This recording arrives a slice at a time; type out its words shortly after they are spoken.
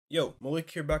Yo, Malik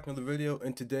here back with another video,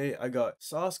 and today I got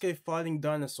Sasuke fighting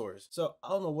dinosaurs. So, I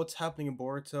don't know what's happening in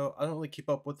Boruto. I don't really keep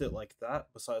up with it like that,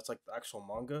 besides like the actual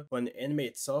manga. But in the anime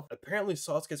itself, apparently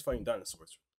Sasuke's fighting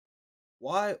dinosaurs.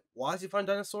 Why is he fighting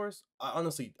dinosaurs? I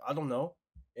don't know.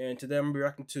 And today I'm gonna be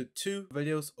reacting to 2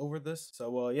 videos over this.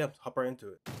 So, yeah, hop right into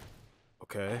it.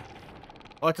 Okay.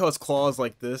 I like how his claws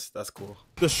like this. That's cool.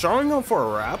 The Sharingan for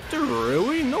a raptor?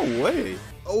 Really? No way.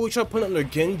 Oh, we tried putting on their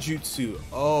genjutsu.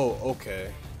 Oh,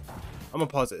 okay. I'm gonna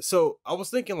pause it. So I was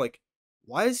thinking, like,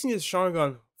 why is he a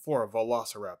Sharingan for a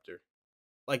Velociraptor?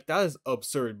 Like, that is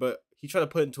absurd. But he tried to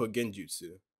put it into a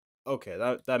genjutsu. Okay,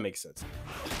 that makes sense.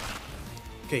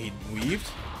 Okay, he weaved.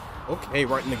 Okay,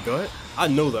 right in the gut. I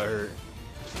know that hurt.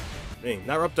 Dang,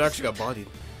 that raptor actually got bodied.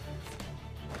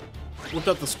 Whipped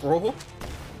out the scroll.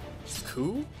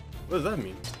 Cool. What does that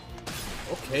mean?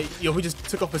 Okay, yo, he just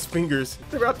took off his fingers.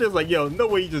 The raptor's like, yo, no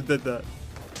way he just did that.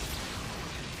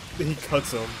 Then he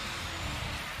cuts him.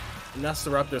 And that's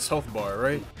the raptor's health bar,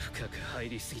 right?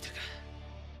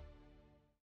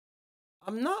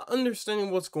 I'm not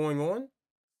understanding what's going on.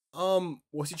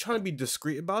 Was he trying to be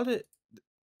discreet about it?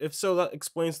 If so, that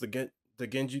explains the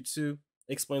genjutsu.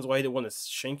 Explains why he didn't want to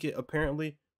shank it,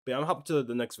 apparently. But yeah, I'm hopping to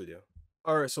the next video.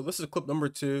 Alright, so this is clip number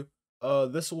 2.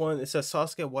 This one, it says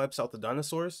Sasuke wipes out the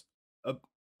dinosaurs. I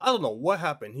don't know what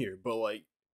happened here, but like,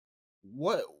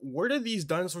 where did these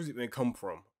dinosaurs even come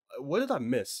from? What did I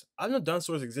miss? I know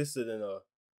dinosaurs existed in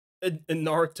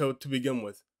Naruto to begin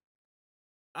with.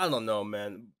 I don't know,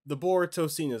 man. The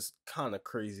Boruto scene is kind of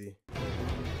crazy.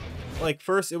 Like,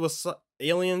 first it was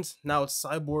aliens, now it's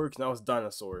cyborgs, now it's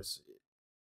dinosaurs.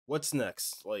 What's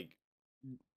next? Like,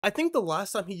 I think the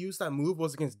last time he used that move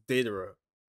was against Deidara,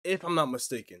 if I'm not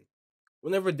mistaken.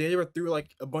 Whenever Deidara threw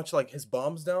like a bunch of like his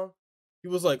bombs down, he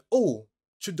was like, "Oh,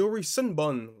 Chidori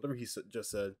Senbun," whatever he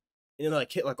just said, and then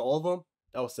like hit like all of them.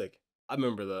 That was sick. I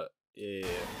remember that. Yeah,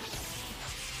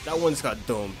 that one just got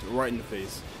domed right in the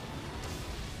face.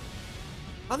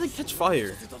 How'd they catch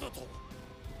fire?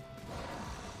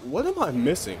 What am I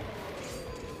missing?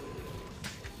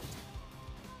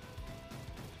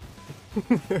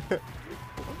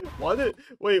 Let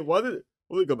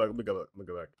me go back.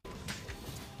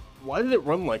 Why did it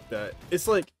run like that? It's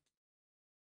like,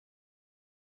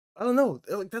 I don't know.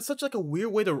 Like, that's such like a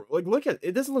weird way to like look at it.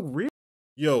 It doesn't look real.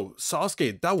 Yo,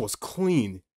 Sasuke, that was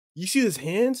clean. You see his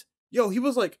hands? Yo, he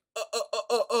was like,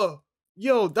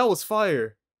 Yo, that was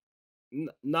fire.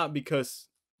 Not because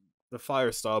the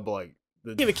fire style, but like,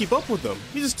 can't even keep up with them.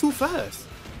 He's just too fast.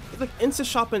 It's like insta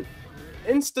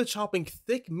chopping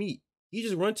thick meat. He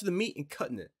just run to the meat and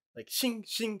cutting it. Like, shing,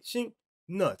 shing, shing.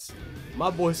 Nuts. My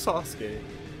boy Sasuke.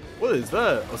 What is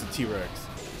that? Oh, it's a T-Rex.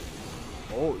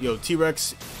 Oh, yo,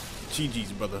 T-Rex.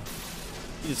 GG's, brother.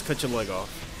 He just cut your leg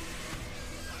off.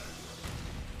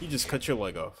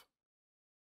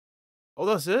 Oh,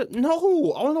 that's it?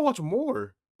 No! I want to watch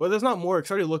more. But there's not more, because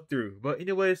I already looked through. But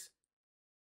anyways,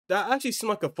 that actually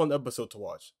seemed like a fun episode to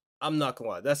watch. I'm not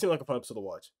gonna lie. That seemed like a fun episode to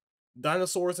watch.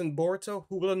 Dinosaurs in Boruto?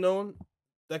 Who would have known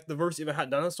that the verse even had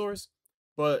dinosaurs?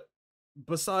 But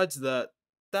besides that,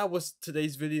 that was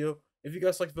today's video. If you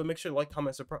guys liked the video, make sure to like,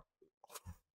 comment, and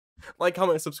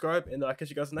subscribe, and I'll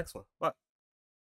catch you guys in the next one. Bye.